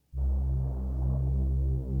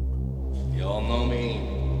You all know me.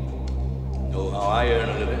 Know how I earn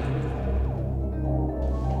a living.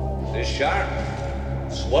 This shark,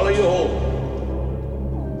 swallow you whole.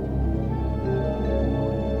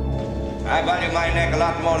 I value my neck a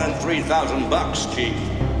lot more than $3,000, Chief.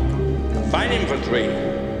 Find him for 3,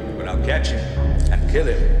 but I'll catch him and kill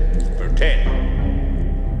him for 10.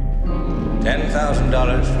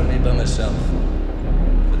 $10,000 for me by myself.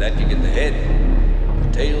 For that you get the head,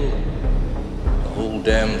 the tail, the whole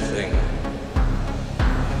damn thing.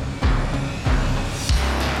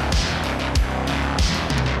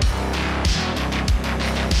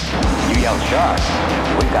 You yell shark,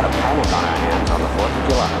 we've got a panic on our hands on the 4th of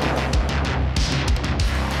July.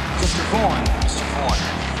 Mr. Vaughn,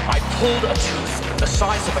 I pulled a tooth the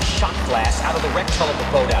size of a shot glass out of the wreck hull of the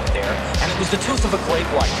boat out there, and it was the tooth of a great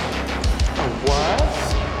white. A what?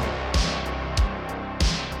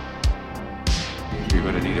 You're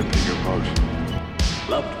gonna need a bigger boat.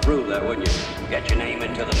 Love to prove that, wouldn't you? Get your name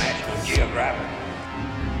into the National Geographic.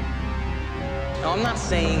 No, I'm not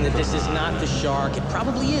saying that this is not the shark. It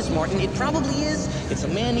probably is, Martin. It probably is. It's a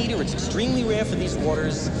man-eater. It's extremely rare for these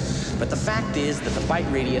waters. But the fact is that the bite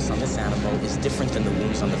radius on this animal is different than the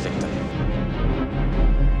wounds on the victim.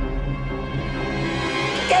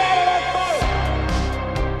 Get out of that boat!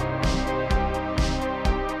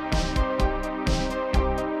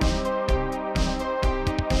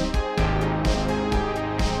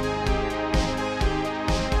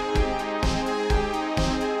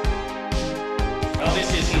 Well,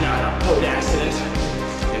 this is not a boat accident.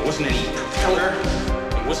 There wasn't any propeller.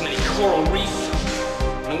 There wasn't any coral reef.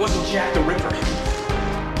 And it wasn't Jack the Ripper.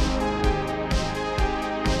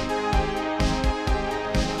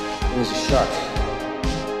 It was a shark.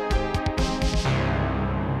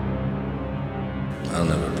 I'll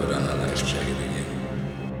never put on a nice jacket again.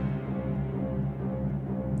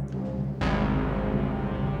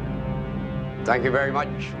 Thank you very much,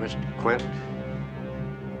 Mr. Quint.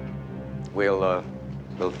 We'll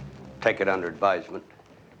take it under advisement.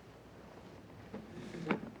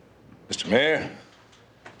 Mr. Mayor,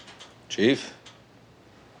 Chief,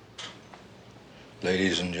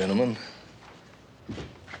 ladies and gentlemen.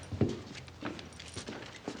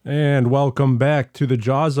 And welcome back to the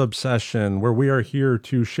Jaws Obsession, where we are here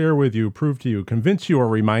to share with you, prove to you, convince you, or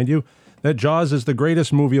remind you that Jaws is the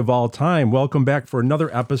greatest movie of all time. Welcome back for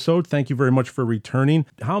another episode. Thank you very much for returning.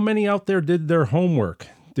 How many out there did their homework?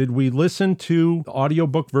 Did we listen to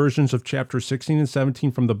audiobook versions of chapter 16 and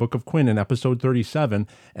 17 from the Book of Quint in episode 37?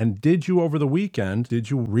 And did you, over the weekend, did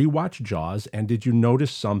you rewatch Jaws, and did you notice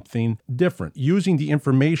something different? Using the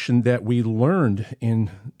information that we learned in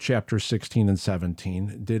chapter 16 and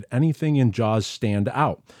 17, did anything in Jaws stand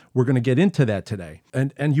out? We're going to get into that today.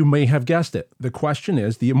 And you may have guessed it. The question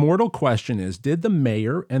is, the immortal question is, did the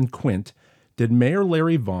mayor and Quint, did Mayor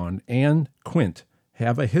Larry Vaughn and Quint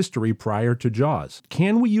have a history prior to Jaws?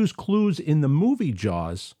 Can we use clues in the movie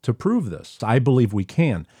Jaws to prove this? I believe we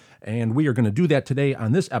can. And we are going to do that today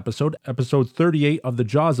on this episode 38 of the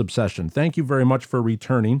Jaws Obsession. Thank you very much for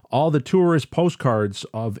returning. All the tourist postcards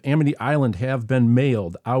of Amity Island have been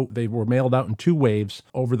mailed out. They were mailed out in 2 waves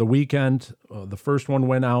over the weekend. The first one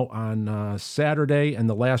went out on Saturday, and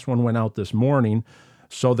the last one went out this morning.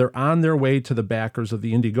 So they're on their way to the backers of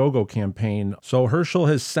the Indiegogo campaign. So Herschel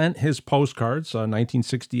has sent his postcards,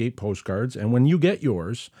 1968 postcards. And when you get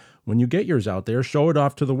yours out there, show it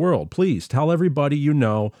off to the world. Please tell everybody you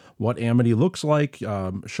know what Amity looks like.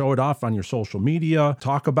 Show it off on your social media.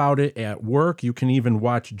 Talk about it at work. You can even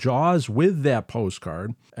watch Jaws with that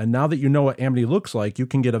postcard. And now that you know what Amity looks like, you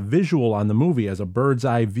can get a visual on the movie as a bird's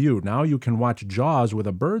eye view. Now you can watch Jaws with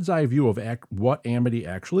a bird's eye view of what Amity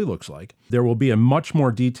actually looks like. There will be a much more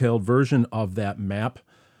detailed version of that map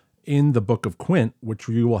in the Book of Quint, which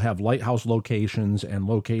you will have lighthouse locations and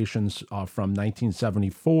locations from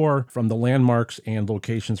 1974, from the landmarks, and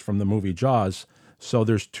locations from the movie Jaws. So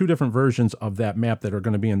there's 2 different versions of that map that are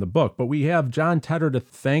going to be in the book. But we have John Tedder to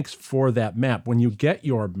thanks for that map. When you get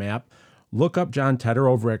your map, look up John Tedder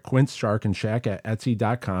over at Quint's Shark and Shack at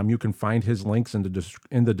Etsy.com. You can find his links in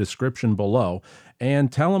the description below.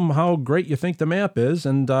 And tell him how great you think the map is,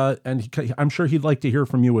 and I'm sure he'd like to hear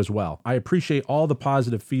from you as well. I appreciate all the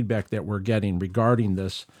positive feedback that we're getting regarding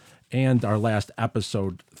this and our last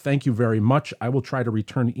episode. Thank you very much. I will try to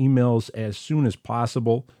return emails as soon as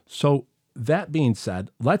possible. So that being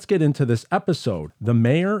said, let's get into this episode. The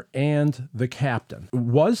mayor and the captain.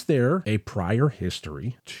 Was there a prior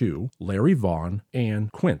history to Larry Vaughn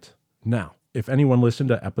and Quint? Now, if anyone listened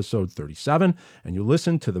to episode 37 and you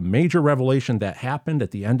listened to the major revelation that happened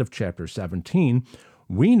at the end of chapter 17,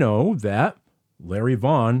 we know that Larry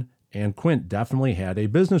Vaughn and Quint definitely had a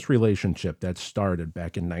business relationship that started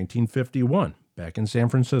back in 1951, back in San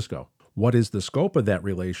Francisco. What is the scope of that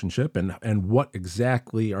relationship and what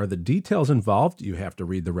exactly are the details involved? You have to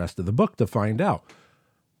read the rest of the book to find out.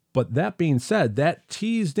 But that being said, that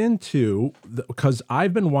teased into, because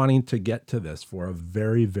I've been wanting to get to this for a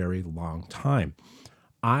very, very long time.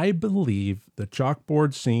 I believe the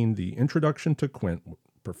chalkboard scene, the introduction to Quint,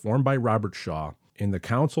 performed by Robert Shaw in the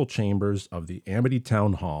council chambers of the Amity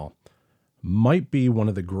Town Hall, might be one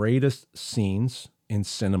of the greatest scenes in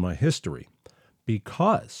cinema history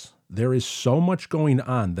because there is so much going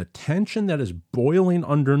on. The tension that is boiling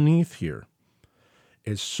underneath here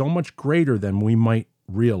is so much greater than we might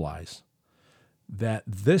realize, that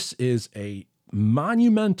this is a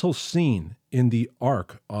monumental scene in the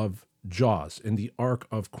arc of Jaws, in the arc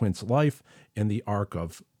of Quint's life, in the arc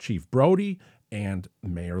of Chief Brody and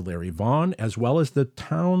Mayor Larry Vaughn, as well as the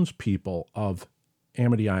townspeople of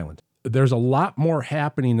Amity Island. There's a lot more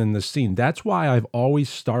happening in this scene. That's why I've always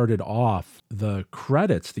started off the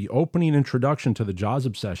credits, the opening introduction to the Jaws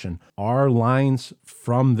obsession, are lines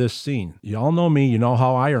from this scene. Y'all know me, you know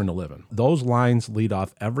how I earn a living. Those lines lead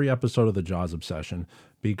off every episode of the Jaws obsession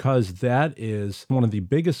because that is one of the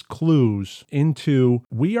biggest clues into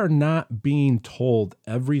we are not being told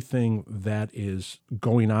everything that is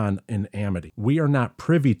going on in Amity. We are not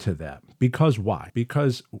privy to that. Because why?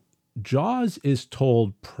 Because Jaws is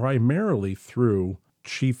told primarily through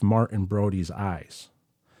Chief Martin Brody's eyes.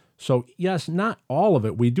 So yes, not all of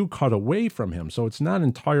it. We do cut away from him. So it's not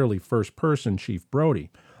entirely first person Chief Brody.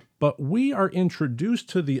 But we are introduced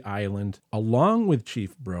to the island along with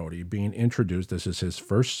Chief Brody being introduced. This is his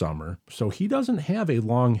first summer. So he doesn't have a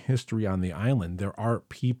long history on the island. There are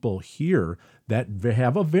people here that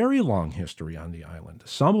have a very long history on the island.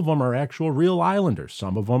 Some of them are actual real islanders.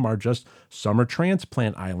 Some of them are just summer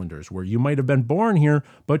transplant islanders where you might have been born here,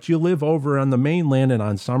 but you live over on the mainland and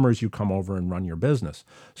on summers you come over and run your business.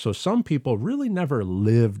 So some people really never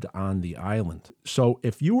lived on the island. So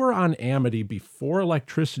if you were on Amity before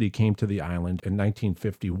electricity came to the island in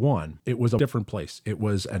 1951, it was a different place. It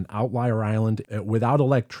was an outlier island. Without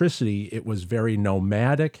electricity, it was very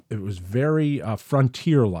nomadic. It was very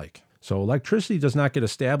frontier-like. So electricity does not get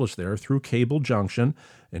established there through Cable Junction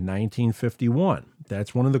in 1951.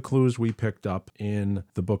 That's one of the clues we picked up in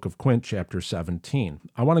the Book of Quint, chapter 17.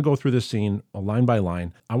 I want to go through this scene line by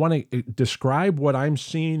line. I want to describe what I'm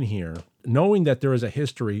seeing here, knowing that there is a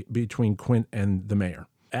history between Quint and the mayor.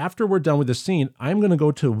 After we're done with the scene, I'm going to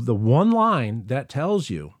go to the one line that tells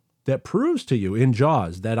you, that proves to you in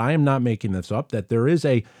Jaws that I am not making this up, that there is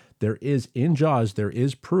in Jaws, there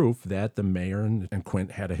is proof that the mayor and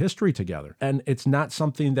Quint had a history together. And it's not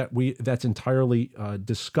something that's entirely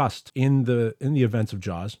discussed in the events of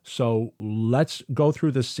Jaws. So let's go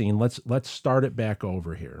through this scene. Let's start it back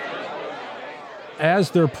over here.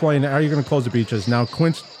 As they're playing, Are You Gonna Close the Beaches? Now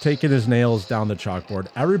Quint's taking his nails down the chalkboard.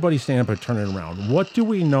 Everybody stand up and turning around. What do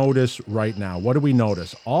we notice right now? What do we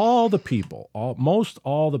notice? All the people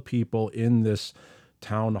in this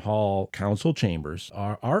town hall council chambers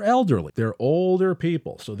are elderly. They're older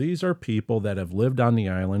people. So these are people that have lived on the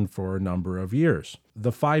island for a number of years.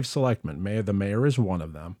 The 5 selectmen, the mayor is one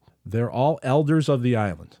of them. They're all elders of the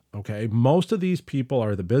island, okay? Most of these people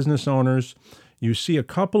are the business owners. You see a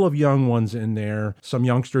couple of young ones in there. Some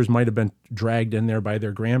youngsters might have been dragged in there by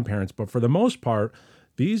their grandparents, but for the most part,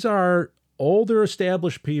 these are older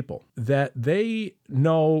established people that they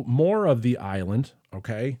know more of the island,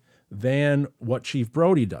 okay, than what Chief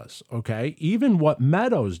Brody does, okay? Even what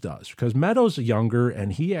Meadows does, because Meadows is younger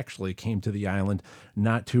and he actually came to the island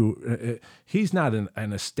he's not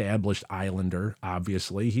an established islander,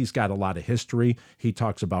 obviously. He's got a lot of history. He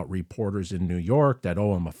talks about reporters in New York that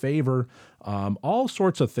owe him a favor, all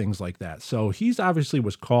sorts of things like that. So he's obviously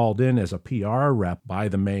was called in as a PR rep by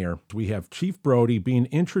the mayor. We have Chief Brody being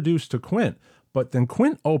introduced to Quint, but then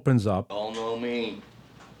Quint opens up. All know me.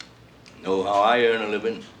 Know how I earn a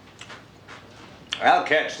living. I'll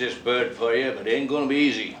catch this bird for you, but it ain't gonna be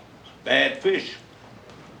easy. Bad fish.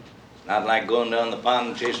 Not like going down the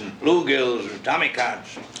pond chasing bluegills or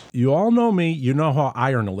tommycods. You all know me. You know how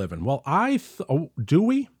I earn a living. Well, do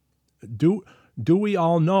we? Do we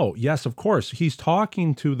all know? Yes, of course. He's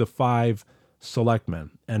talking to the 5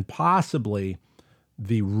 selectmen and possibly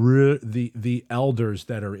the elders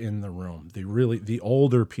that are in the room, the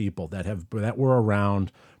older people that were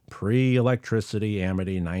around pre-electricity,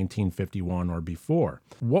 Amity, 1951 or before.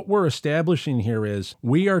 What we're establishing here is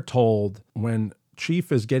we are told when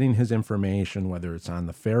Chief is getting his information, whether it's on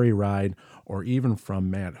the ferry ride or even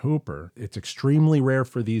from Matt Hooper, it's extremely rare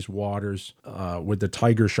for these waters with the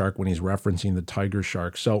tiger shark when he's referencing the tiger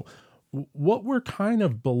shark. So what we're kind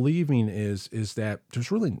of believing is that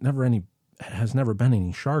there's really has never been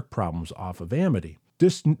any shark problems off of Amity.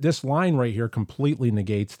 This line right here completely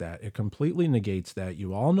negates that. It completely negates that.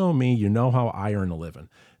 You all know me. You know how I earn a living.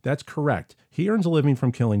 That's correct. He earns a living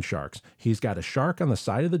from killing sharks. He's got a shark on the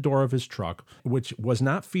side of the door of his truck, which was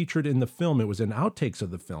not featured in the film. It was in outtakes of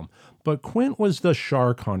the film. But Quint was the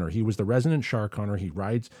shark hunter. He was the resident shark hunter.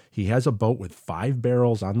 He has a boat with 5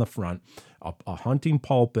 barrels on the front, a hunting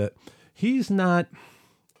pulpit. He's not,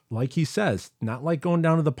 like he says, not like going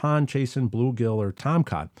down to the pond chasing bluegill or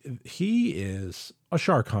tomcod. He is a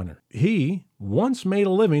shark hunter. He once made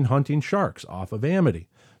a living hunting sharks off of Amity.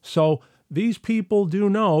 So these people do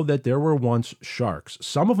know that there were once sharks.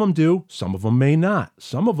 Some of them do, some of them may not.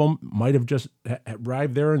 Some of them might have just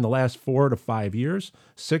arrived there in the last 4 to 5 years,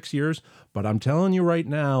 6 years. But I'm telling you right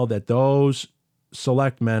now that those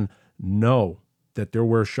selectmen know that there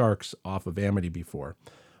were sharks off of Amity before.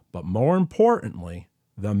 But more importantly,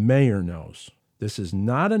 the mayor knows. This is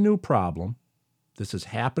not a new problem. This has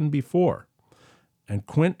happened before. And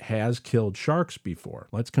Quint has killed sharks before.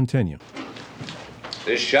 Let's continue.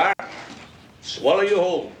 This shark, swallow you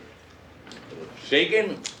whole.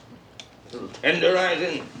 Shaking,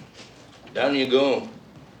 tenderizing, down you go.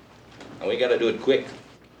 And we gotta do it quick.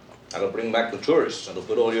 That'll bring back the tourists. That'll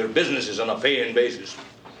put all your businesses on a paying basis.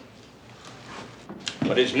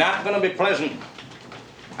 But it's not gonna be pleasant.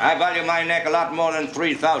 I value my neck a lot more than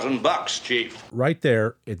 $3,000, Chief. Right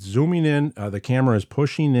there, it's zooming in. The camera is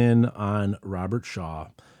pushing in on Robert Shaw,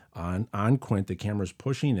 on Quint. The camera's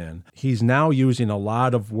pushing in. He's now using a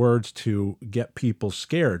lot of words to get people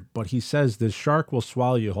scared, but he says this shark will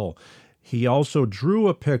swallow you whole. He also drew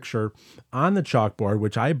a picture on the chalkboard,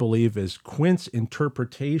 which I believe is Quint's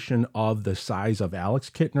interpretation of the size of Alex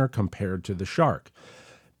Kittner compared to the shark.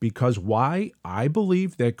 Because why? I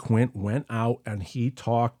believe that Quint went out and he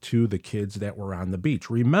talked to the kids that were on the beach.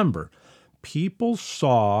 Remember, people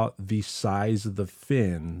saw the size of the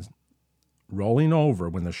fins rolling over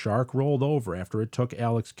when the shark rolled over after it took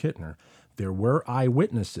Alex Kittner. There were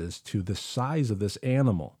eyewitnesses to the size of this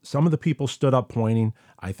animal. Some of the people stood up pointing.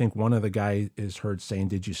 I think one of the guys is heard saying,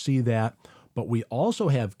 "Did you see that?" But we also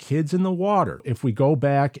have kids in the water. If we go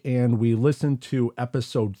back and we listen to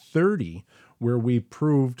episode 30, where we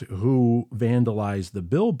proved who vandalized the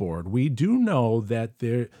billboard, we do know that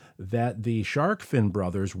the Shark Fin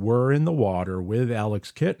brothers were in the water with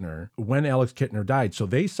Alex Kittner when Alex Kittner died. So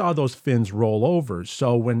they saw those fins roll over.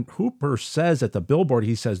 So when Hooper says at the billboard,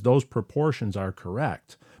 he says those proportions are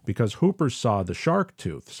correct because Hooper saw the shark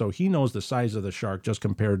tooth. So he knows the size of the shark just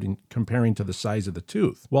comparing to the size of the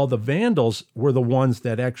tooth. Well, the vandals were the ones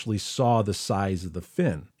that actually saw the size of the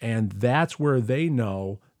fin. And that's where they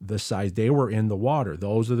know the size. They were in the water.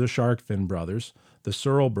 Those are the Shark Fin brothers. The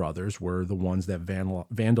Searle brothers were the ones that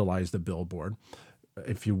vandalized the billboard.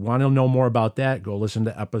 If you want to know more about that, go listen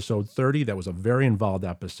to episode 30. That was a very involved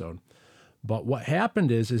episode. But what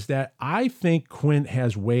happened is that I think Quint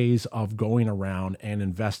has ways of going around and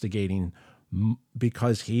investigating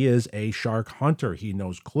because he is a shark hunter. He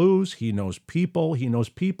knows clues. He knows people. He knows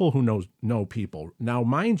people who know people. Now,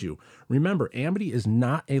 mind you, remember, Amity is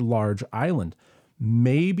not a large island.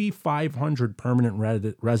 Maybe 500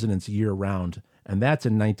 permanent residents year round, and that's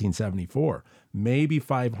in 1974. Maybe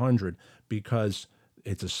 500 because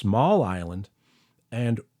it's a small island,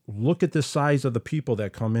 and look at the size of the people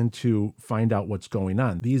that come in to find out what's going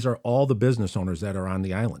on. These are all the business owners that are on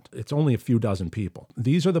the island. It's only a few dozen people.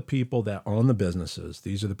 These are the people that own the businesses.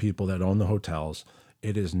 These are the people that own the hotels.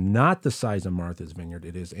 It is not the size of Martha's Vineyard.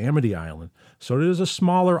 It is Amity Island. So it is a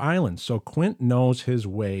smaller island. So Quint knows his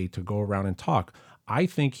way to go around and talk. I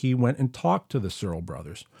think he went and talked to the Searle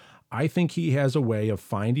brothers. I think he has a way of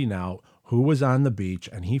finding out who was on the beach,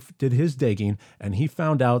 and he did his digging, and he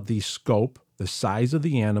found out the scope, the size of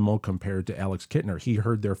the animal compared to Alex Kittner. He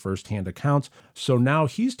heard their firsthand accounts. So now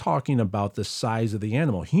he's talking about the size of the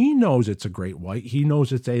animal. He knows it's a great white. He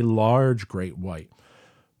knows it's a large great white.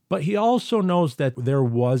 But he also knows that there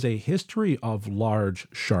was a history of large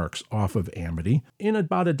sharks off of Amity in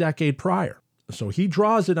about a decade prior. So he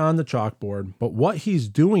draws it on the chalkboard, but what he's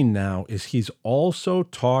doing now is he's also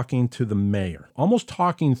talking to the mayor, almost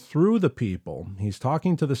talking through the people. He's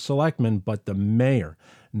talking to the selectmen, but the mayor.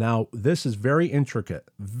 Now, this is very intricate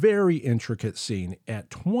scene at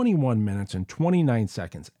 21 minutes and 29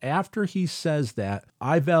 seconds. After he says that,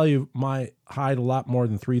 I value my hide a lot more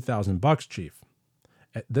than $3,000, Chief.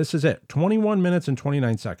 This is it, 21 minutes and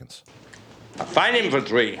 29 seconds. I'll find him for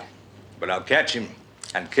 3, but I'll catch him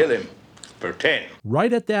and kill him for 10.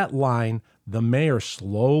 Right at that line, the mayor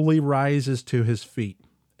slowly rises to his feet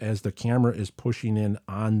as the camera is pushing in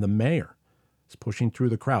on the mayor. It's pushing through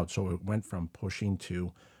the crowd. So it went from pushing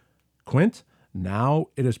to Quint. Now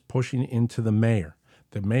it is pushing into the mayor.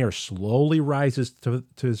 The mayor slowly rises to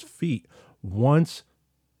his feet once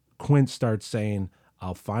Quint starts saying,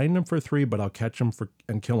 I'll find him for 3, but I'll catch him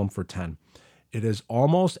and kill him for 10. It is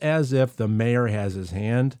almost as if the mayor has his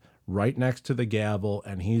hand right next to the gavel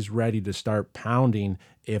and he's ready to start pounding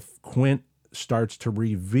if Quint starts to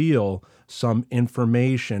reveal some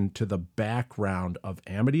information to the background of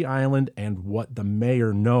Amity Island and what the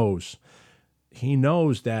mayor knows. He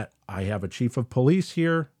knows that I have a chief of police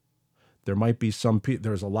here. There might be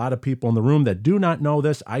there's a lot of people in the room that do not know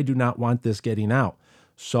this. I do not want this getting out.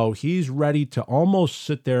 So he's ready to almost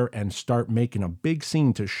sit there and start making a big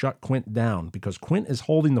scene to shut Quint down because Quint is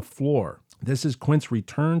holding the floor. This is Quint's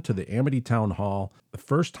return to the Amity Town Hall, the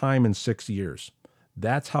first time in 6 years.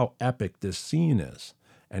 That's how epic this scene is.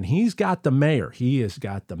 And he's got the mayor. He has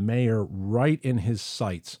got the mayor right in his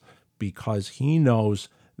sights because he knows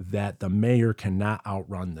that the mayor cannot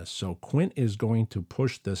outrun this. So Quint is going to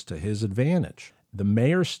push this to his advantage. The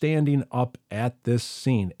mayor standing up at this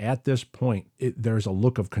scene, at this point, there's a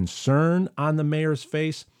look of concern on the mayor's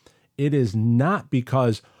face. It is not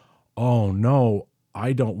because, oh no,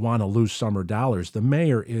 I don't want to lose summer dollars. The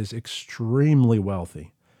mayor is extremely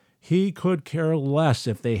wealthy. He could care less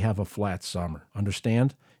if they have a flat summer.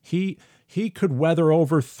 Understand? He could weather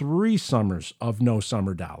over 3 summers of no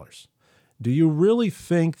summer dollars. Do you really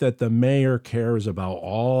think that the mayor cares about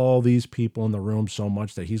all these people in the room so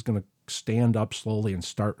much that he's going to stand up slowly and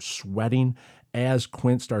start sweating as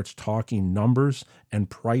Quint starts talking numbers and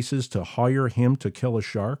prices to hire him to kill a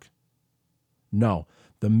shark? No,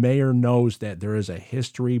 the mayor knows that there is a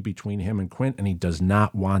history between him and Quint, and he does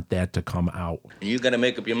not want that to come out. You got to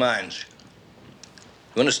make up your minds.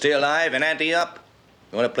 You want to stay alive and ante up?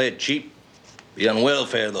 You want to play it cheap? Be on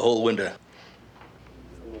welfare the whole winter.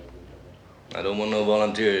 I don't want no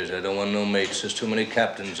volunteers. I don't want no mates. There's too many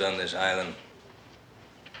captains on this island.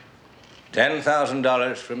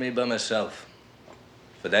 $10,000 for me by myself.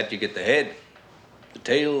 For that, you get the head, the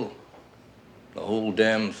tail, the whole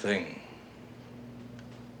damn thing.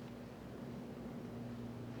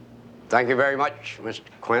 Thank you very much, Mr.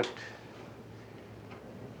 Quint.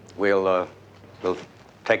 We'll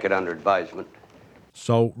take it under advisement.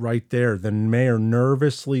 So right there, the mayor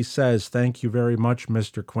nervously says, thank you very much,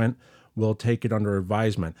 Mr. Quint. We'll take it under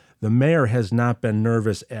advisement. The mayor has not been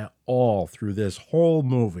nervous at all through this whole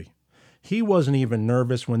movie. He wasn't even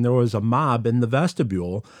nervous when there was a mob in the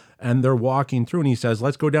vestibule and they're walking through and he says,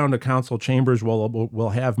 let's go down to council chambers. We'll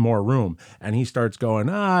have more room. And he starts going,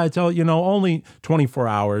 it's only 24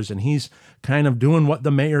 hours. And he's kind of doing what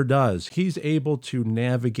the mayor does. He's able to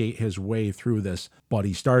navigate his way through this, but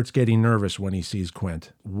he starts getting nervous when he sees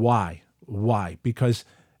Quint. Why? Because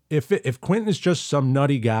if Quint is just some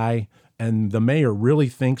nutty guy and the mayor really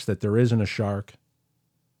thinks that there isn't a shark,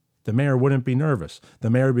 the mayor wouldn't be nervous.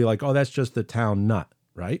 The mayor would be like, oh, that's just the town nut,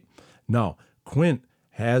 right? No, Quint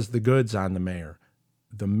has the goods on the mayor.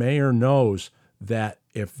 The mayor knows that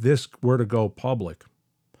if this were to go public,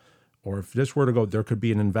 or if this were to go, there could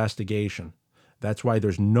be an investigation. That's why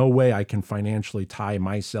there's no way I can financially tie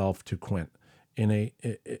myself to Quint in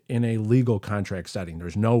a legal contract setting.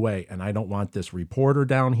 There's no way, and I don't want this reporter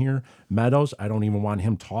down here, Meadows, I don't even want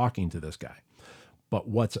him talking to this guy. But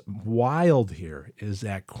what's wild here is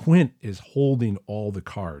that Quint is holding all the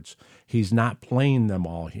cards. He's not playing them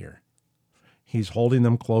all here. He's holding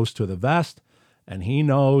them close to the vest, and he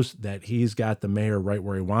knows that he's got the mayor right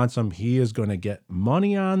where he wants him. He is going to get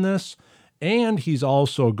money on this, and he's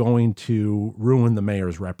also going to ruin the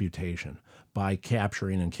mayor's reputation by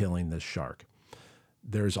capturing and killing this shark.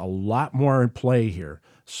 There's a lot more in play here.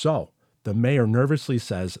 So the mayor nervously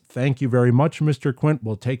says, thank you very much, Mr. Quint.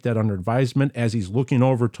 We'll take that under advisement. As he's looking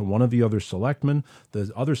over to one of the other selectmen,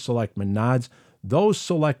 the other selectman nods. Those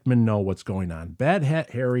selectmen know what's going on. Bad Hat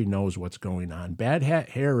Harry knows what's going on. Bad Hat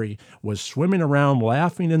Harry was swimming around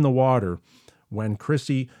laughing in the water when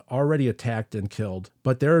Chrissy already attacked and killed.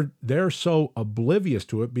 But they're so oblivious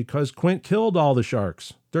to it because Quint killed all the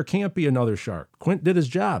sharks. There can't be another shark. Quint did his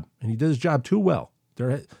job, and he did his job too well.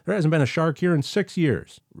 There hasn't been a shark here in 6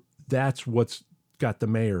 years. That's what's got the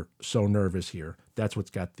mayor so nervous here. That's what's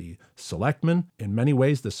got the selectmen. In many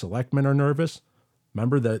ways, the selectmen are nervous.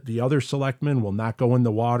 Remember that the other selectman will not go in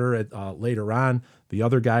the water later on. The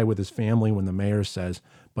other guy with his family, when the mayor says,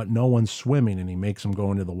 but no one's swimming, and he makes him go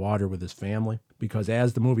into the water with his family. Because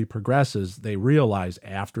as the movie progresses, they realize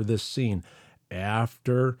after this scene,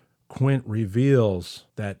 after Quint reveals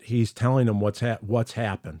that he's telling them what's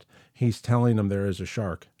happened, he's telling them there is a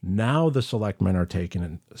shark. Now the selectmen are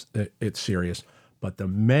taking it serious. But the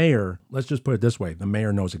mayor, let's just put it this way, the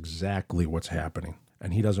mayor knows exactly what's happening,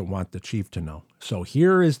 and he doesn't want the chief to know. So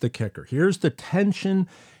here is the kicker. Here's the tension.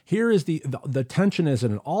 Here is the tension is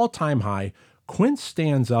at an all-time high. Quint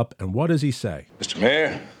stands up, and what does he say? Mr.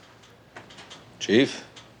 Mayor, Chief,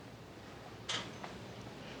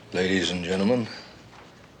 ladies and gentlemen.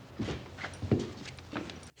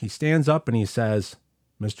 He stands up and he says,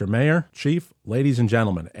 Mr. Mayor, Chief, ladies and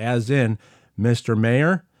gentlemen, as in Mr.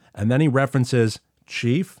 Mayor, and then he references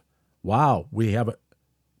Chief. Wow, we have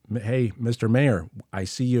hey, Mr. Mayor, I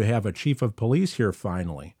see you have a chief of police here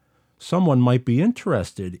finally. Someone might be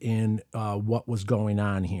interested in what was going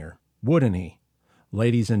on here, wouldn't he?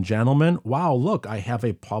 Ladies and gentlemen, wow, look, I have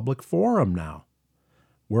a public forum now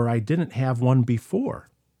where I didn't have one before.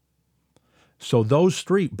 So those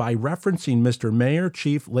three, by referencing Mr. Mayor,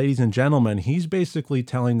 Chief, ladies and gentlemen, he's basically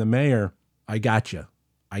telling the mayor, I got you.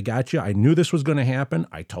 I got you. I knew this was going to happen.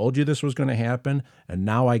 I told you this was going to happen. And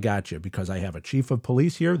now I got you because I have a chief of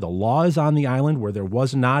police here. The law is on the island where there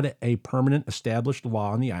was not a permanent established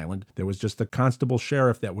law on the island. There was just the constable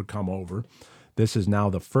sheriff that would come over. This is now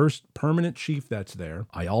the first permanent chief that's there.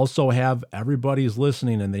 I also have everybody's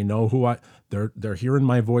listening and they know who they're hearing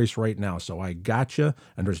my voice right now. So I got you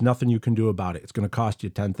and there's nothing you can do about it. It's going to cost you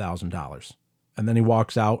 $10,000. And then he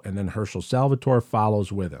walks out and then Herschel Salvatore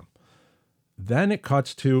follows with him. Then it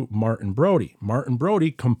cuts to Martin Brody. Martin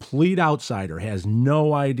Brody, complete outsider, has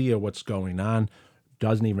no idea what's going on,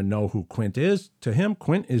 doesn't even know who Quint is. To him,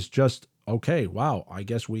 Quint is just, okay, wow, I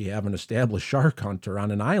guess we have an established shark hunter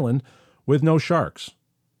on an island with no sharks,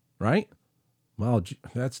 right? Well,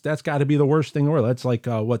 that's got to be the worst thing in the world. That's like,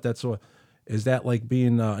 is that like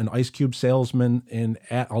being an ice cube salesman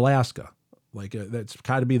at Alaska? Like that's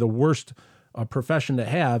got to be the worst profession to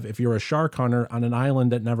have if you're a shark hunter on an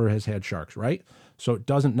island that never has had sharks, right? So it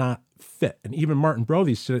doesn't not fit. And even Martin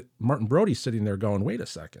Brody's sitting there going, wait a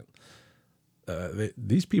second.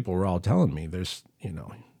 These people were all telling me there's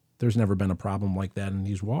never been a problem like that in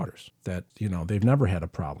these waters, that, they've never had a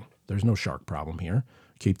problem. There's no shark problem here.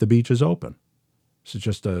 Keep the beaches open. This is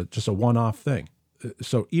just a one-off thing.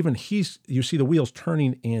 So even you see the wheels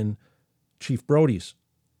turning in Chief Brody's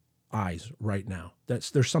eyes right now.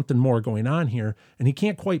 There's something more going on here, and he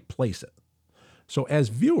can't quite place it. So as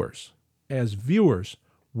viewers,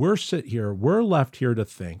 we're left here to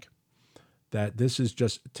think that this is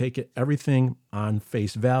just everything on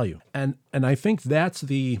face value. And I think that's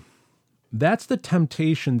the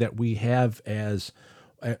temptation that we have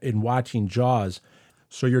in watching Jaws.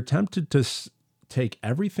 So you're tempted to take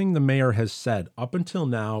everything the mayor has said up until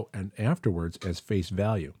now and afterwards as face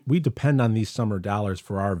value. We depend on these summer dollars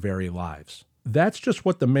for our very lives. That's just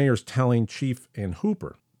what the mayor's telling Chief and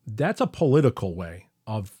Hooper. That's a political way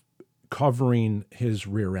of covering his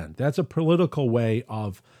rear end. That's a political way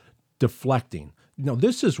of deflecting.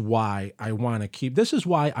 This is why I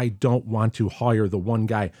don't want to hire the one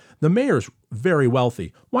guy. The mayor's very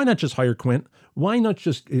wealthy. Why not just hire Quint? Why not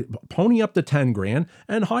just pony up the 10 grand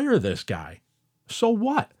and hire this guy? So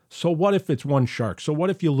what? So what if it's one shark? So what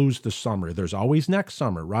if you lose the summer? There's always next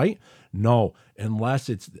summer, right? No, unless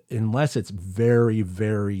it's very,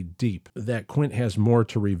 very deep. That Quint has more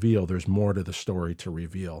to reveal. There's more to the story to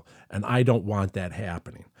reveal. And I don't want that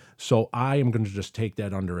happening. So I am going to just take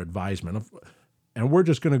that under advisement. And we're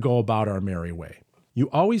just going to go about our merry way. You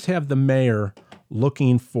always have the mayor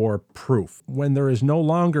looking for proof. When there is no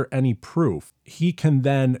longer any proof, he can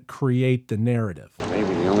then create the narrative.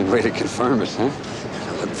 Maybe the only way to confirm it, huh?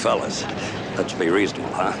 Look, fellas, let's be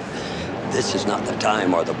reasonable, huh? This is not the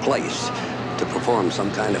time or the place to perform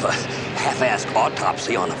some kind of a half-assed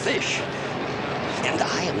autopsy on a fish. And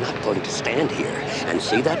I am not going to stand here and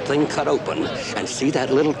see that thing cut open and see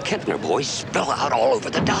that little Kentner boy spill out all over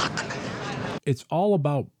the dock. It's all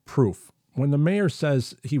about proof. When the mayor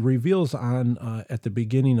says, he reveals at the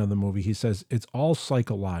beginning of the movie, he says, it's all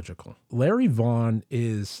psychological. Larry Vaughn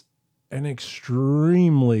is an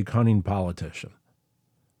extremely cunning politician.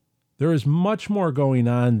 There is much more going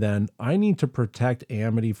on than, I need to protect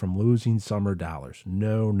Amity from losing summer dollars.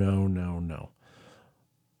 No.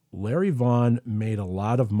 Larry Vaughn made a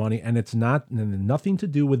lot of money, and it's nothing to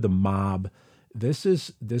do with the mob. This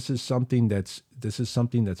is something that's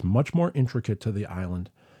much more intricate to the island.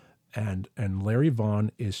 And Larry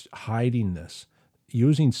Vaughn is hiding this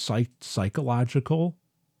using psychological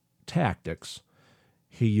tactics.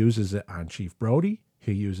 He uses it on Chief Brody.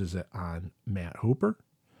 He uses it on Matt Hooper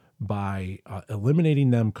by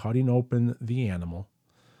eliminating them, cutting open the animal.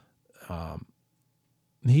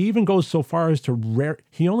 He even goes so far as to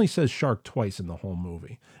he only says shark twice in the whole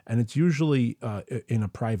movie, and it's usually in a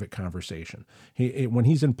private conversation. When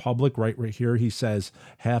he's in public, right here, he says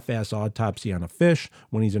half-ass autopsy on a fish.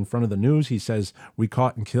 When he's in front of the news, he says we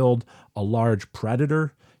caught and killed a large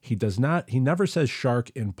predator. He never says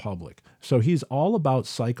shark in public. So he's all about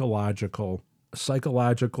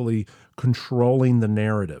psychologically controlling the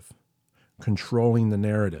narrative.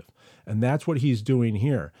 And that's what he's doing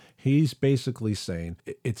here. He's basically saying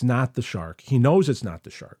it's not the shark. He knows it's not the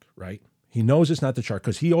shark, right? He knows it's not the shark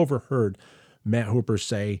because he overheard Matt Hooper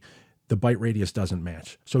say the bite radius doesn't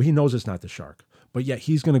match. So he knows it's not the shark. But yet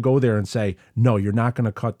he's going to go there and say, no, you're not going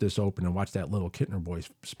to cut this open and watch that little Kittner boy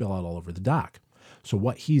spill out all over the dock. So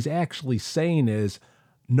what he's actually saying is,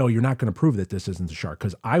 no, you're not going to prove that this isn't the shark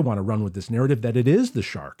because I want to run with this narrative that it is the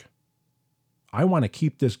shark. I want to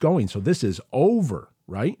keep this going. So this is over,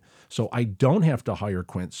 right? So I don't have to hire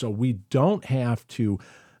Quint. So we don't have to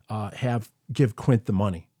give Quint the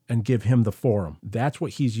money and give him the forum. That's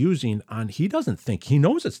what he's using on. He doesn't think, he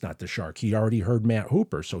knows it's not the shark. He already heard Matt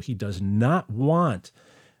Hooper. So he does not want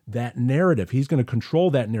that narrative. He's going to control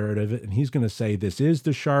that narrative and he's going to say, this is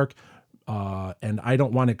the shark. And I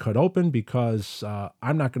don't want it cut open because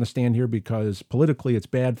I'm not going to stand here because politically it's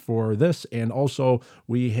bad for this. And also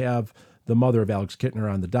we have the mother of Alex Kittner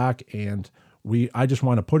on the dock and I just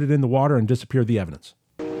want to put it in the water and disappear the evidence.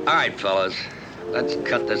 All right, fellas. Let's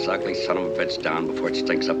cut this ugly son of a bitch down before it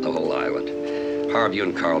stinks up the whole island. Harv, you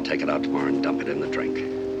and Carl take it out tomorrow and dump it in the drink.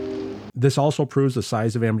 This also proves the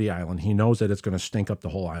size of Amity Island. He knows that it's going to stink up the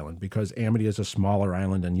whole island because Amity is a smaller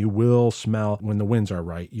island and you will smell, when the winds are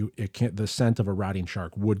right, the scent of a rotting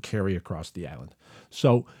shark would carry across the island.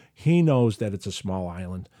 So he knows that it's a small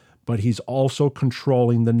island, but he's also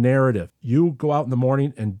controlling the narrative. You go out in the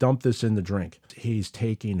morning and dump this in the drink. He's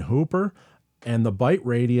taking Hooper and the bite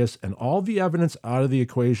radius and all the evidence out of the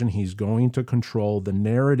equation. He's going to control the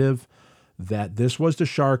narrative that this was the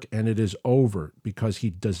shark and it is over because he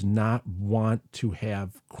does not want to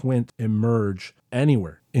have Quint emerge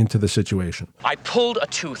anywhere into the situation. I pulled a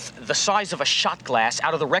tooth the size of a shot glass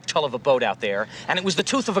out of the wrecked hull of a boat out there, and it was the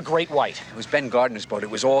tooth of a great white. It was Ben Gardner's boat. It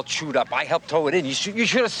was all chewed up. I helped tow it in. You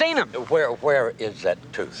should have seen him. Where is that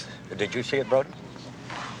tooth? Did you see it, Brody?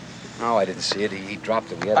 No, I didn't see it. He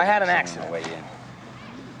dropped it. I had an accident. On the way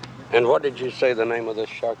in. And what did you say the name of this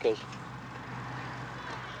shark is?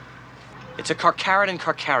 It's a Carcharodon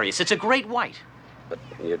carcharias. It's a great white. But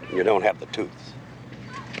you don't have the tooth.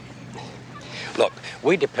 Look,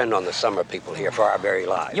 we depend on the summer people here for our very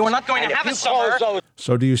lives. You are not going to have a summer.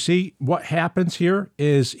 So do you see what happens here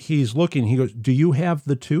is he's looking, he goes, do you have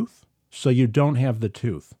the tooth? So you don't have the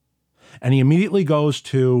tooth. And he immediately goes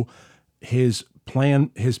to his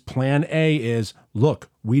plan A is, look,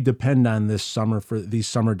 we depend on this summer for these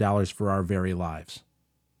summer dollars for our very lives.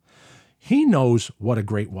 He knows what a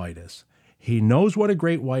great white is. He knows what a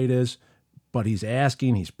great white is, but he's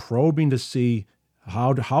asking, he's probing to see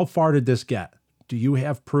how far did this get? Do you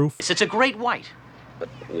have proof? It's a great white. But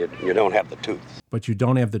you don't have the tooth. But you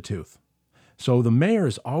don't have the tooth. So the mayor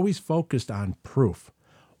is always focused on proof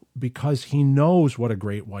because he knows what a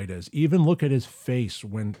great white is. Even look at his face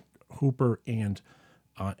when Hooper and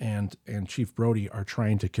Chief Brody are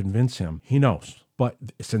trying to convince him. He knows. But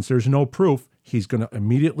since there's no proof, he's going to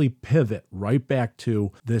immediately pivot right back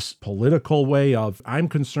to this political way of, I'm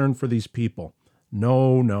concerned for these people.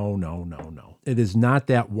 No. It is not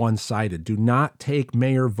that one-sided. Do not take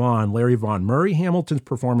Mayor Vaughn, Larry Vaughn. Murray Hamilton's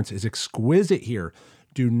performance is exquisite here.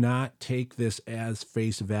 Do not take this as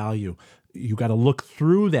face value. You got to look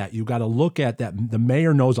through that. You got to look at that. The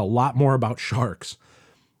mayor knows a lot more about sharks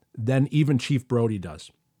than even Chief Brody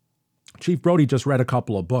does. Chief Brody just read a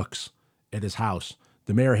couple of books at his house.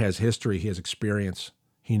 The mayor has history. He has experience.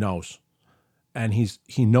 He knows. And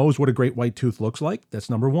he knows what a great white tooth looks like. That's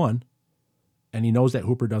number one. And he knows that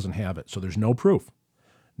Hooper doesn't have it. So there's no proof.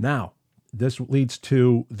 Now, this leads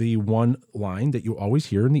to the one line that you always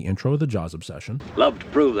hear in the intro of the Jaws Obsession. Love to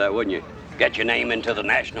prove that, wouldn't you? Get your name into the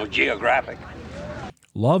National Geographic.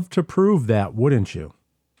 Love to prove that, wouldn't you?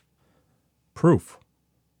 Proof.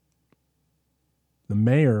 The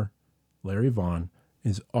mayor, Larry Vaughn,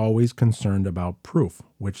 is always concerned about proof,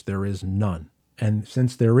 which there is none. And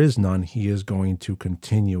since there is none, he is going to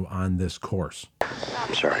continue on this course.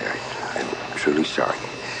 I'm sorry. I'm truly sorry.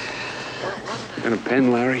 And a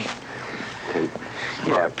pen, Larry? Pen?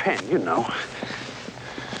 Yeah, a pen, you know.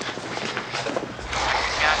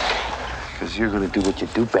 Because you're going to do what you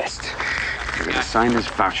do best. You're going to sign this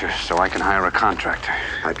voucher so I can hire a contractor.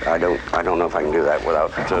 I don't know if I can do that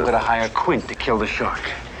without... I'm going to hire Quint to kill the shark.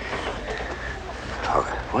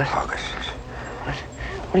 August. What? August.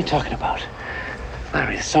 What are you talking about?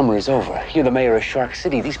 Larry, the summer is over. You're the mayor of Shark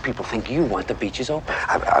City. These people think you want the beaches open.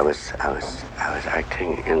 I was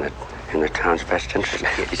acting in the town's best interest.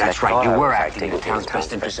 That's right. You were acting in the town's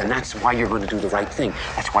best interest, and that's why you're going to do the right thing.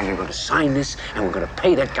 That's why you're going to sign this, and we're going to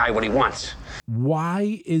pay that guy what he wants.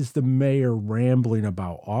 Why is the mayor rambling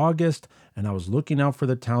about August? And I was looking out for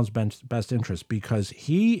the town's best interest because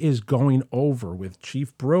he is going over with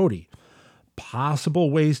Chief Brody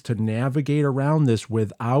possible ways to navigate around this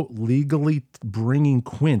without legally bringing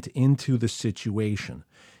Quint into the situation.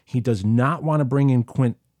 He does not want to bring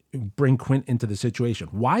Quint into the situation.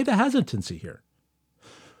 Why the hesitancy here?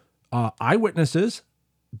 Eyewitnesses,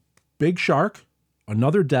 Big Shark,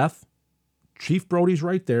 another death. Chief Brody's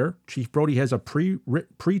right there. Chief Brody has a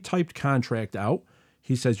pre-typed contract out.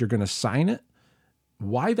 He says you're going to sign it.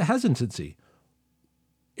 Why the hesitancy?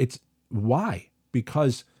 It's why?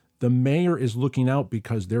 Because the mayor is looking out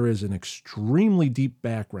because there is an extremely deep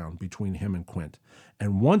background between him and Quint.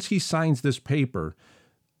 And once he signs this paper,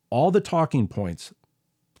 all the talking points,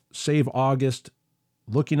 save August,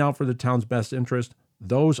 looking out for the town's best interest,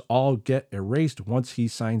 those all get erased once he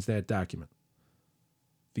signs that document.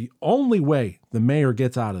 The only way the mayor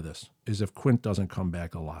gets out of this is if Quint doesn't come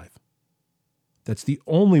back alive. That's the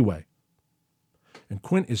only way. And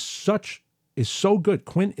Quint is so good.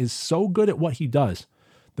 Quint is so good at what he does.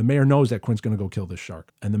 The mayor knows that Quint's going to go kill this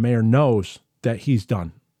shark. And the mayor knows that he's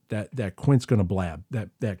done, that Quint's going to blab,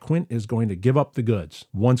 that Quint is going to give up the goods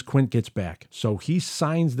once Quint gets back. So he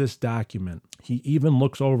signs this document. He even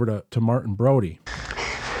looks over to Martin Brody.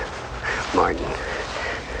 Martin.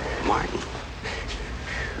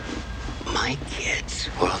 My kids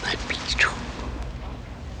were on that beach too.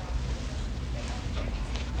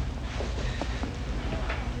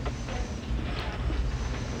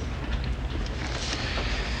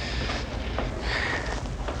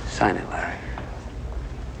 Sign it, Larry.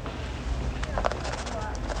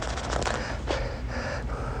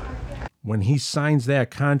 When he signs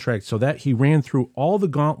that contract, so that he ran through all the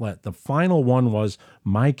gauntlet, the final one was,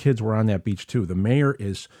 my kids were on that beach too. The mayor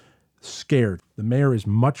is scared. The mayor is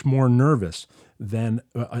much more nervous than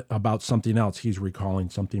about something else. He's recalling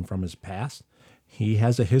something from his past. He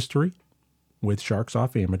has a history with Sharks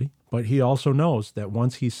Off Amity, but he also knows that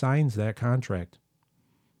once he signs that contract,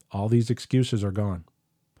 all these excuses are gone.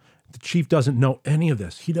 The chief doesn't know any of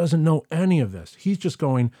this. He doesn't know any of this. He's just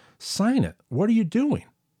going, sign it. What are you doing?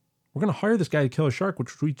 We're going to hire this guy to kill a shark,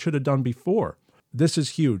 which we should have done before. This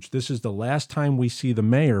is huge. This is the last time we see the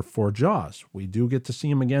mayor for Jaws. We do get to see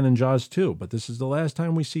him again in Jaws 2, but this is the last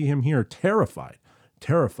time we see him here, terrified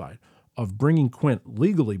of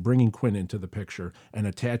legally bringing Quint into the picture and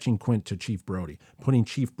attaching Quint to Chief Brody, putting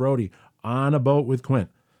Chief Brody on a boat with Quint.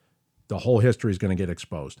 The whole history is going to get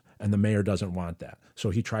exposed, and the mayor doesn't want that. So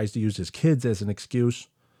he tries to use his kids as an excuse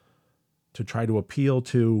to try to appeal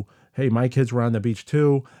to, hey, my kids were on the beach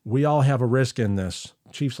too. We all have a risk in this.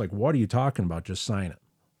 Chief's like, what are you talking about? Just sign it.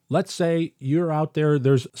 Let's say you're out there.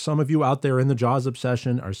 There's some of you out there in the Jaws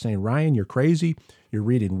obsession are saying, Ryan, you're crazy. You're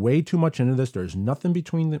reading way too much into this. There's nothing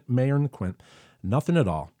between the mayor and Quint. Nothing at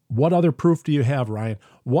all. What other proof do you have, Ryan?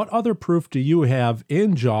 What other proof do you have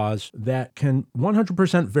in Jaws that can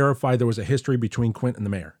 100% verify there was a history between Quint and the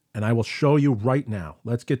mayor? And I will show you right now.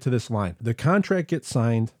 Let's get to this line. The contract gets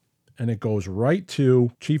signed, and it goes right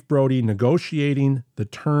to Chief Brody negotiating the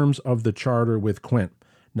terms of the charter with Quint.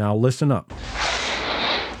 Now listen up.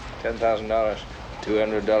 $10,000,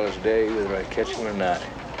 $200 a day, whether I catch him or not.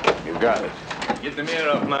 You got it. Get the mirror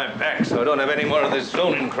off my back so I don't have any more of this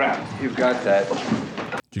zoning crap. You got that.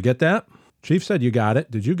 Did you get that? Chief said you got it.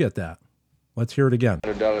 Did you get that? Let's hear it again.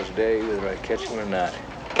 $100 a day, whether I catch him or not.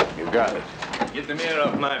 You got it. Get the mirror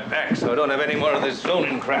off my back so I don't have any more of this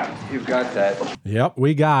zoning crap. You got that. Yep,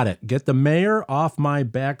 we got it. Get the mayor off my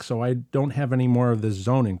back so I don't have any more of this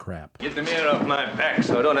zoning crap. Get the mirror off my back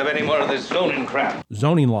so I don't have any more of this zoning crap.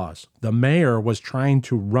 Zoning laws. The mayor was trying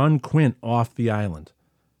to run Quint off the island.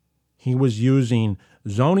 He was using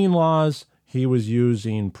zoning laws. He was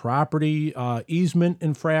using property easement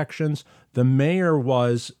infractions. The mayor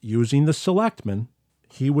was using the selectmen.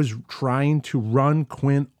 He was trying to run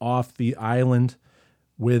Quint off the island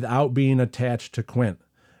without being attached to Quint.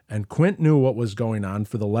 And Quint knew what was going on.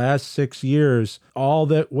 For the last 6 years, all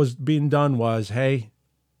that was being done was, hey,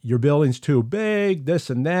 your building's too big, this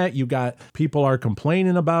and that. You got people are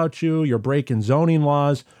complaining about you. You're breaking zoning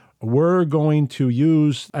laws. We're going to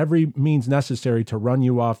use every means necessary to run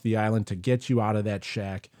you off the island, to get you out of that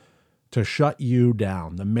shack, to shut you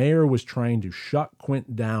down. The mayor was trying to shut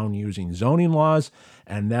Quint down using zoning laws,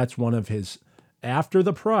 and that's one of his, after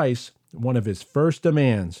the price, one of his first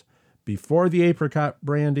demands. Before the apricot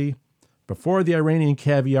brandy, Before the Iranian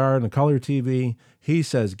caviar and the color TV, he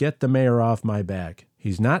says, get the mayor off my back.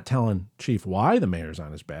 He's not telling Chief why the mayor's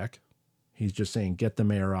on his back. He's just saying, get the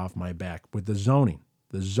mayor off my back with the zoning.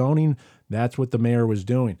 The zoning, that's what the mayor was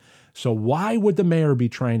doing. So why would the mayor be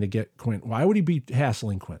trying to get Quint? Why would he be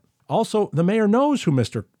hassling Quint? Also, the mayor knows who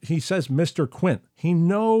he says Mr. Quint. He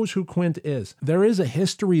knows who Quint is. There is a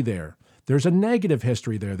history there. There's a negative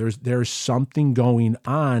history there. There's something going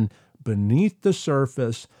on beneath the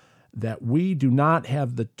surface that we do not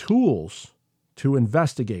have the tools to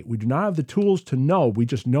investigate. We do not have the tools to know. We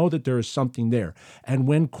just know that there is something there. And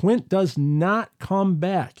when Quint does not come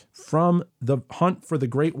back from the hunt for the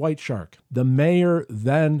great white shark, the mayor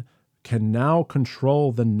then can now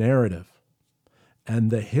control the narrative.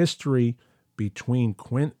 And the history between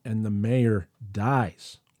Quint and the mayor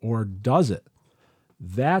dies, or does it?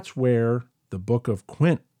 That's where the Book of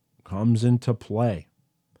Quint comes into play.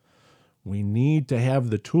 We need to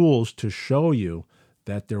have the tools to show you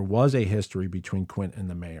that there was a history between Quint and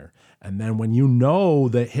the mayor. And then when you know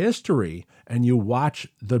the history and you watch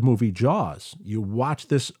the movie Jaws, you watch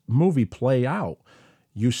this movie play out,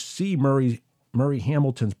 you see Murray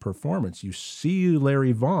Hamilton's performance, you see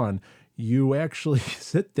Larry Vaughn, you actually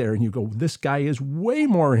sit there and you go, this guy is way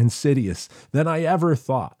more insidious than I ever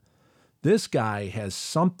thought. This guy has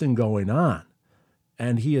something going on,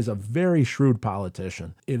 and he is a very shrewd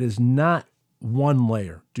politician. It is not one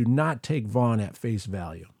layer. Do not take Vaughn at face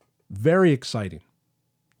value. Very exciting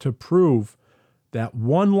to prove that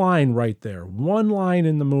one line right there, one line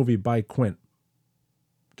in the movie by Quint,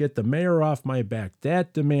 get the mayor off my back.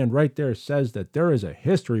 That demand right there says that there is a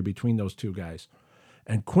history between those two guys.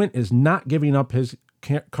 And Quint is not giving up his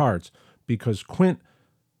cards, because Quint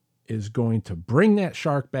is going to bring that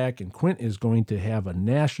shark back, and Quint is going to have a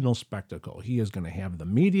national spectacle. He is going to have the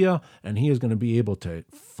media, and he is going to be able to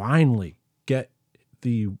finally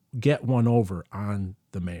get one over on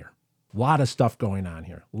the mayor. A lot of stuff going on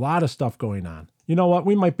here. A lot of stuff going on. You know what?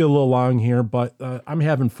 We might be a little long here, but I'm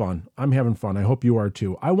having fun. I hope you are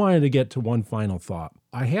too. I wanted to get to one final thought.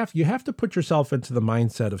 You have to put yourself into the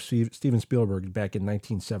mindset of Steven Spielberg back in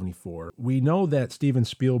 1974. We know that Steven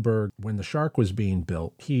Spielberg, when The Shark was being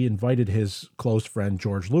built, he invited his close friend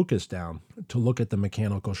George Lucas down to look at the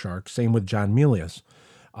mechanical shark. Same with John Milius.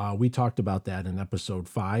 We talked about that in episode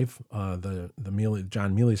 5, the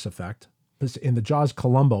John Milius effect. In the Jaws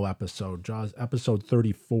Columbo episode, Jaws episode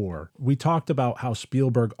 34, we talked about how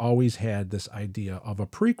Spielberg always had this idea of a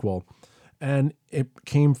prequel, and it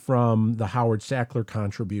came from the Howard Sackler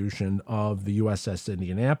contribution of the USS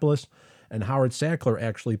Indianapolis. And Howard Sackler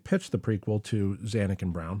actually pitched the prequel to Zanuck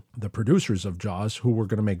and Brown, the producers of Jaws, who were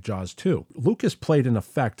going to make Jaws 2. Lucas played an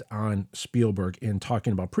effect on Spielberg in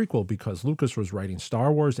talking about prequel because Lucas was writing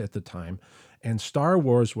Star Wars at the time, and Star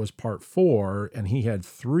Wars was part 4, and he had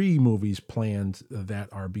 3 movies planned that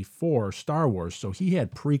are before Star Wars. So he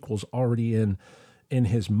had prequels already in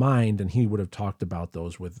his mind, and he would have talked about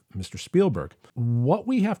those with Mr. Spielberg. What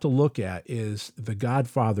we have to look at is The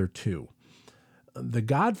Godfather 2. The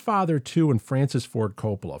Godfather 2 and Francis Ford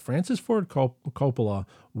Coppola. Francis Ford Coppola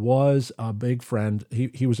was a big friend.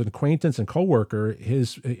 He was an acquaintance and co-worker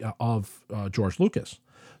of George Lucas.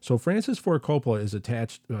 So Francis Ford Coppola is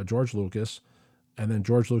attached George Lucas, and then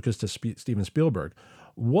George Lucas to Steven Spielberg.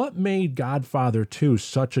 What made Godfather 2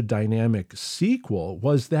 such a dynamic sequel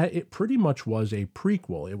was that it pretty much was a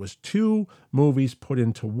prequel. It was 2 movies put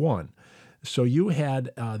into one. So you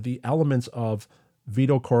had the elements of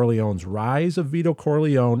Vito Corleone's rise of Vito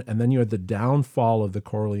Corleone, and then you had the downfall of the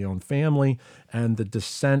Corleone family and the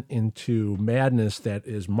descent into madness that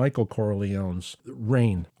is Michael Corleone's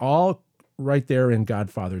reign, all right there in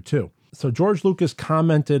Godfather 2. So George Lucas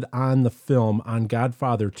commented on the film, on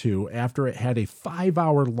Godfather 2, after it had a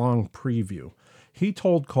 5-hour-long preview. He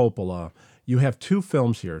told Coppola, you have 2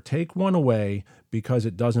 films here. Take one away because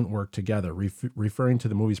it doesn't work together, referring to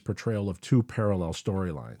the movie's portrayal of 2 parallel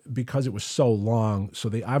storylines. Because it was so long, so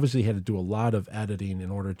they obviously had to do a lot of editing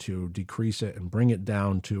in order to decrease it and bring it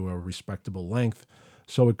down to a respectable length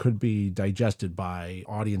so it could be digested by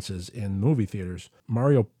audiences in movie theaters.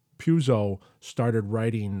 Mario Puzo started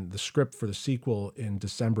writing the script for the sequel in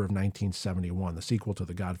December of 1971, the sequel to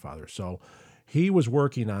The Godfather. So he was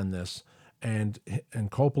working on this, and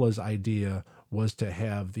Coppola's idea was to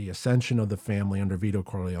have the ascension of the family under Vito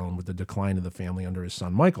Corleone with the decline of the family under his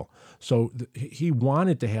son Michael. So he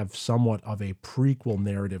wanted to have somewhat of a prequel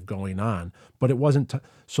narrative going on, but it wasn't.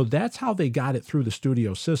 So that's how they got it through the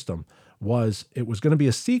studio system. It was going to be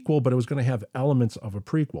a sequel, but it was going to have elements of a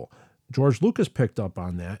prequel. George Lucas picked up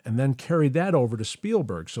on that and then carried that over to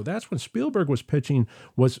Spielberg. So that's when Spielberg was pitching,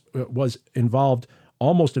 was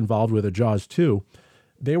almost involved with a Jaws 2.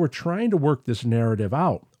 they were trying to work this narrative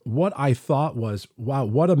out. What I thought was, wow,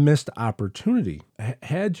 what a missed opportunity.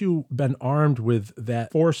 Had you been armed with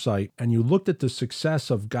that foresight and you looked at the success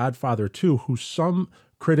of Godfather 2, who some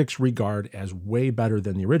critics regard as way better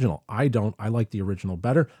than the original. I don't. I like the original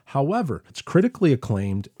better. However, it's critically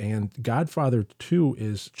acclaimed, and Godfather 2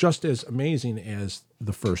 is just as amazing as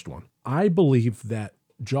the first one. I believe that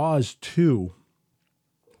Jaws 2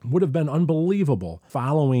 would have been unbelievable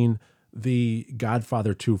following the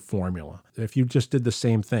Godfather 2 formula. If you just did the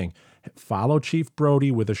same thing, follow Chief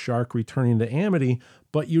Brody with a shark returning to Amity,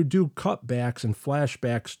 but you do cutbacks and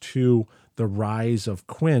flashbacks to the rise of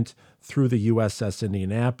Quint through the USS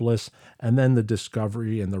Indianapolis, and then the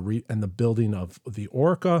discovery and the building of the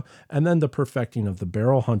Orca, and then the perfecting of the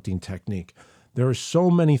barrel hunting technique. There are so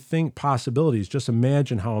many possibilities. Just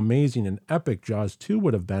imagine how amazing and epic Jaws 2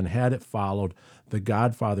 would have been had it followed the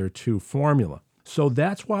Godfather 2 formula. So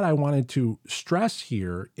that's what I wanted to stress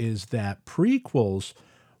here, is that prequels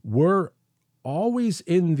were always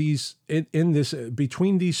in this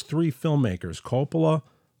between these three filmmakers, Coppola,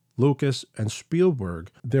 Lucas, and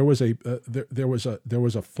Spielberg. There was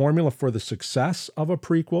a formula for the success of a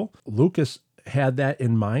prequel. Lucas had that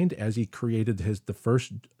in mind as he created the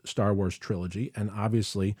first Star Wars trilogy, and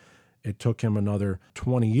obviously it took him another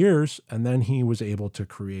 20 years, and then he was able to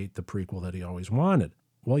create the prequel that he always wanted.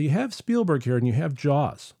 Well, you have Spielberg here, and you have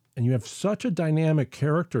Jaws, and you have such a dynamic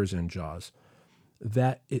characters in Jaws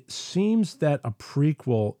that it seems that a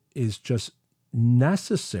prequel is just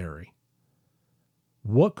necessary.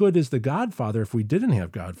 What good is The Godfather if we didn't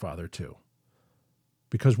have Godfather 2?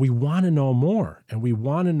 Because we want to know more, and we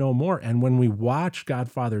want to know more. And when we watch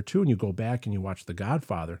Godfather 2 and you go back and you watch The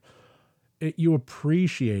Godfather, you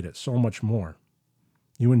appreciate it so much more.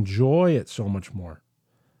 You enjoy it so much more.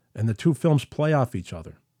 And the two films play off each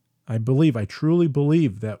other. I truly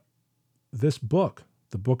believe that this book,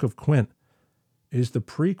 the Book of Quint, is the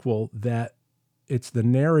prequel, that it's the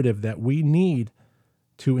narrative that we need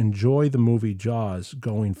to enjoy the movie Jaws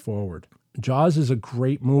going forward. Jaws is a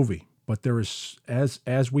great movie, but there is,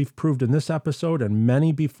 as we've proved in this episode and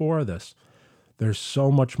many before this, there's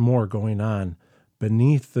so much more going on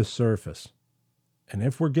beneath the surface. And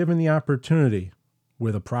if we're given the opportunity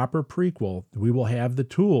with a proper prequel, we will have the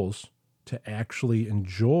tools to actually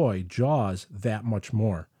enjoy Jaws that much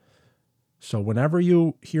more. So whenever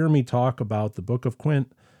you hear me talk about the Book of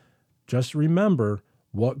Quint, just remember,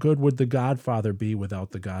 what good would The Godfather be without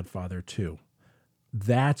The Godfather 2?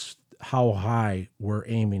 That's how high we're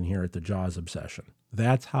aiming here at the Jaws Obsession.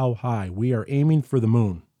 That's how high. We are aiming for the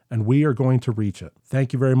moon, and we are going to reach it.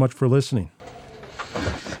 Thank you very much for listening.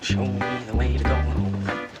 Show me the way to go home.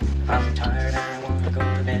 I'm tired, I want to go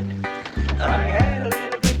to bed. I had a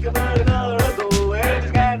little think about an hour ago, and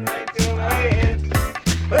it's gotten right to my head.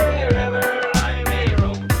 Wherever I may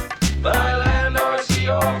roam, by land or sea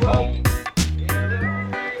or home.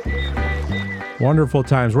 Wonderful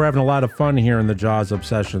times. We're having a lot of fun here in the Jaws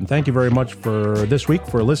Obsession. Thank you very much for this week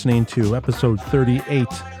for listening to episode 38.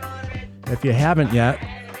 If you haven't yet,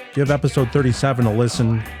 give episode 37 a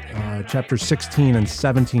listen. Chapters 16 and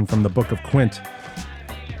 17 from the Book of Quint.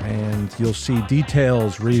 And you'll see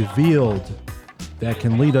details revealed that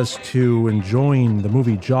can lead us to enjoying the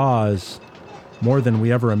movie Jaws more than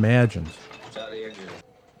we ever imagined.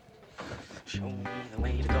 Show me the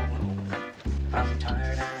way to go home. I'm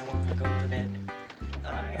tired, I want to go to bed.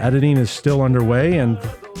 Editing is still underway, and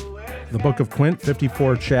the Book of Quint,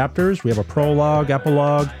 54 chapters. We have a prologue,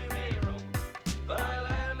 epilogue.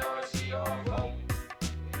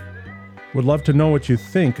 Would love to know what you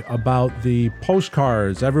think about the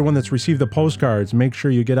postcards. Everyone that's received the postcards, make sure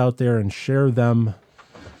you get out there and share them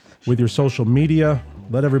with your social media.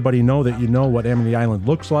 Let everybody know that you know what Amity Island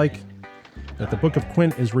looks like, that the Book of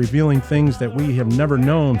Quint is revealing things that we have never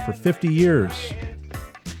known for 50 years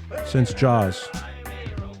since Jaws.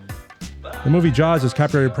 The movie Jaws is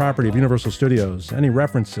copyrighted property of Universal Studios. Any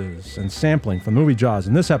references and sampling from the movie Jaws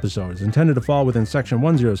in this episode is intended to fall within Section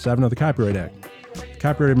 107 of the Copyright Act.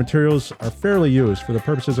 Copyrighted materials are fairly used for the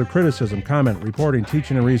purposes of criticism, comment, reporting,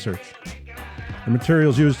 teaching, and research. The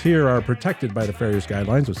materials used here are protected by the fair use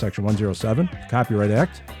guidelines of Section 107, Copyright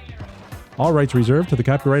Act. All rights reserved to the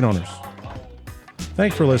copyright owners.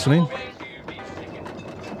 Thanks for listening.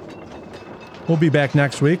 We'll be back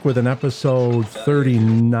next week with an episode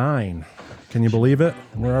 39. Can you believe it?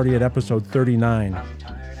 We're already at episode 39.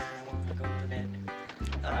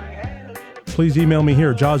 Please email me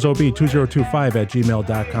here,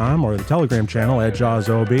 jawsob2025@gmail.com, or the Telegram channel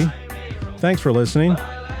 @jawsob. Thanks for listening.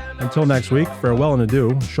 Until next week, farewell and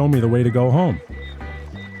adieu. Show me the way to go home.